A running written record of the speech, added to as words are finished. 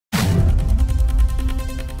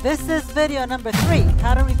This is video number 3,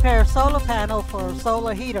 how to repair solar panel for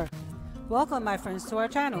solar heater. Welcome my friends to our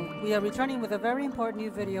channel. We are returning with a very important new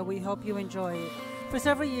video. We hope you enjoy it. For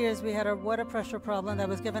several years we had a water pressure problem that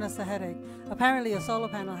was giving us a headache. Apparently a solar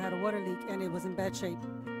panel had a water leak and it was in bad shape.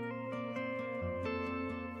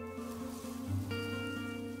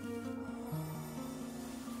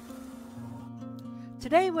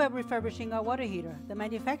 Today we're refurbishing our water heater. The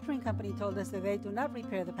manufacturing company told us that they do not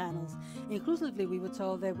repair the panels. Inclusively, we were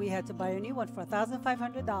told that we had to buy a new one for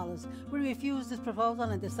 $1,500. We refused this proposal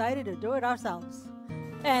and decided to do it ourselves.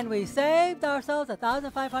 And we saved ourselves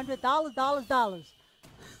 $1,500.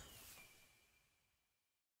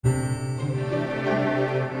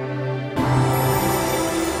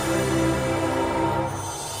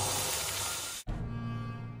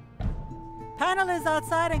 Panel is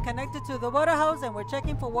outside and connected to the water hose, and we're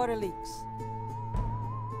checking for water leaks.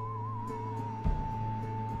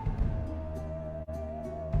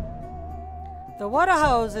 The water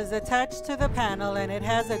hose is attached to the panel and it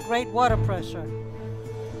has a great water pressure.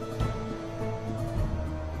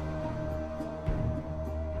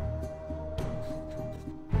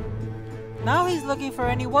 Now he's looking for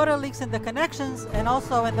any water leaks in the connections and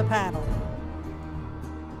also in the panel.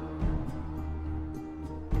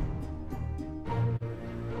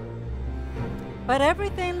 But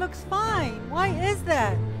everything looks fine. Why is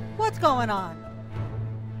that? What's going on?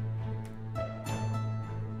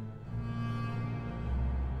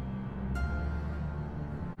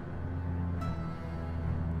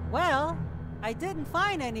 Well, I didn't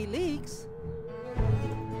find any leaks.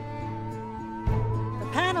 The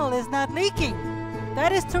panel is not leaking.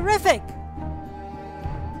 That is terrific.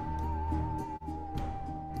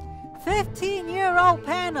 15-year-old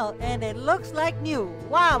panel and it looks like new.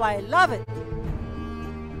 Wow, I love it.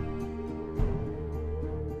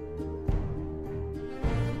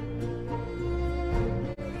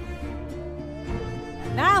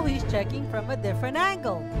 Now he's checking from a different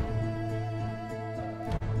angle.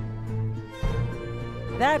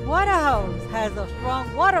 That water hose has a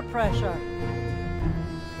strong water pressure.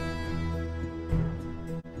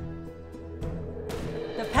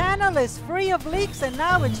 The panel is free of leaks and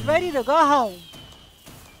now it's ready to go home.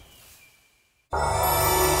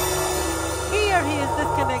 Here he is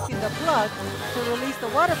disconnecting the plug to release the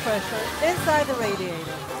water pressure inside the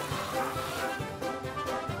radiator.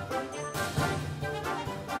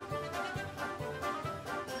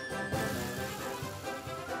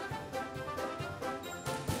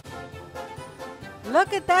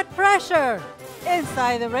 Look at that pressure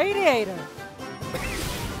inside the radiator.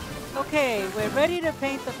 Okay, we're ready to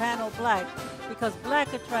paint the panel black because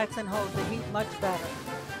black attracts and holds the heat much better.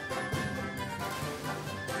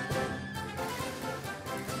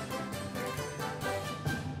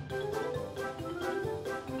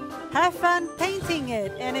 Have fun painting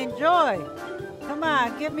it and enjoy. Come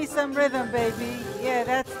on, give me some rhythm, baby. Yeah,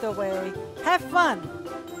 that's the way. Have fun.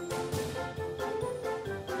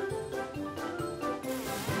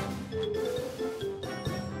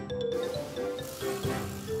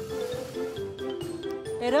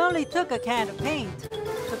 It only took a can of paint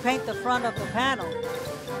to paint the front of the panel.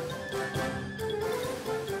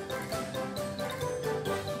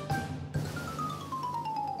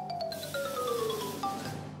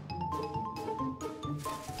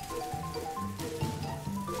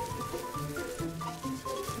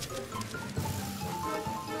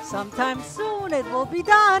 Sometime soon it will be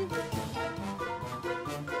done.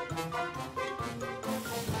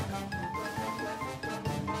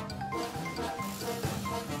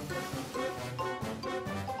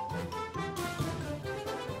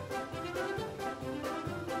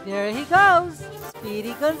 There he goes,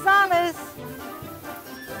 Speedy Gonzalez.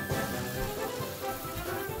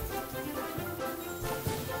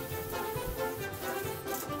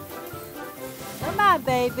 Come on,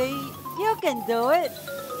 baby, you can do it.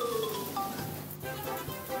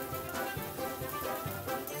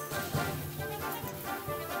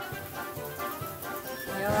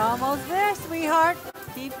 You're almost there, sweetheart.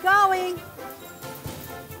 Keep going.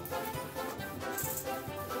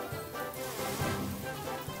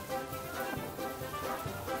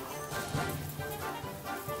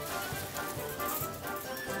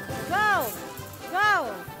 Go,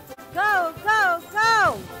 go, go, go,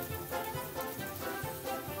 go!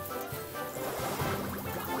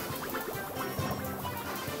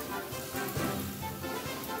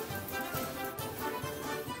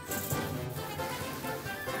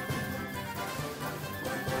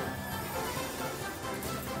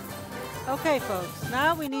 Okay folks,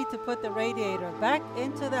 now we need to put the radiator back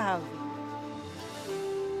into the housing.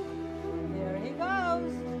 There he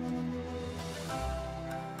goes.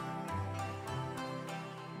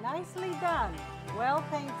 Nicely done. Well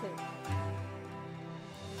painted.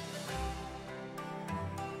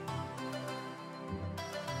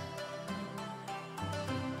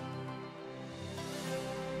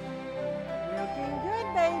 Looking good,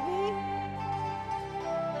 baby.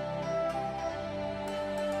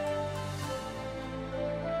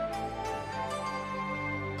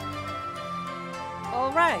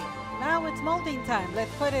 All right, now it's molding time.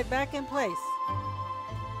 Let's put it back in place.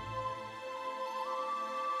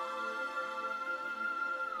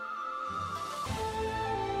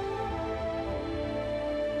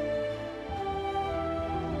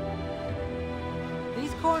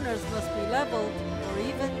 These corners must be leveled or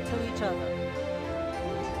even to each other.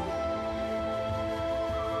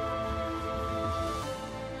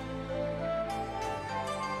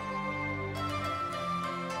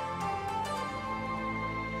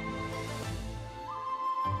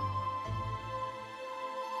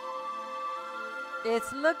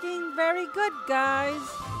 It's looking very good, guys.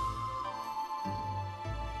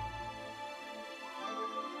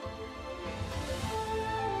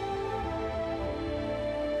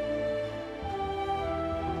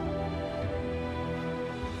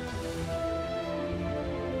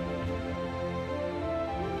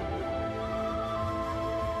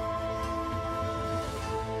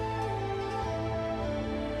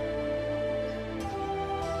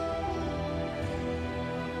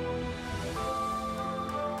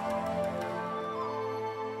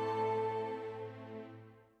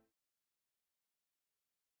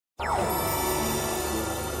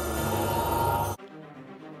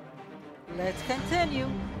 Let's continue.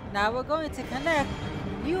 Now we're going to connect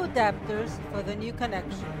new adapters for the new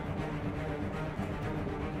connection.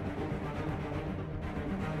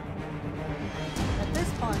 At this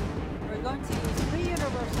point, we're going to use 3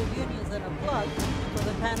 universal unions and a plug for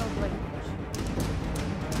the panel breakage.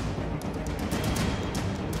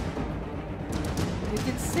 You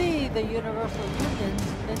can see the universal unions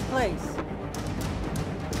in place.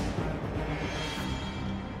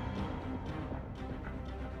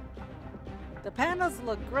 The panels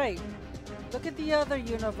look great. Look at the other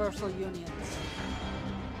universal unions.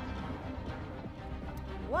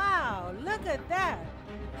 Wow, look at that!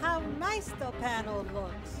 How nice the panel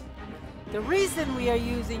looks! The reason we are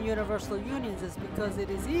using universal unions is because it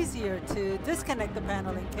is easier to disconnect the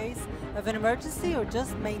panel in case of an emergency or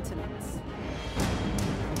just maintenance.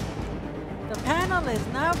 The panel is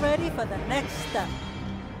now ready for the next step.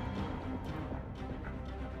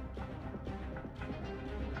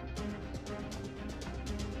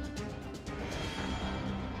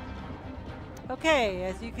 Okay,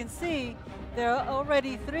 as you can see, there are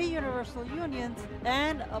already 3 universal unions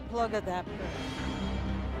and a plug adapter.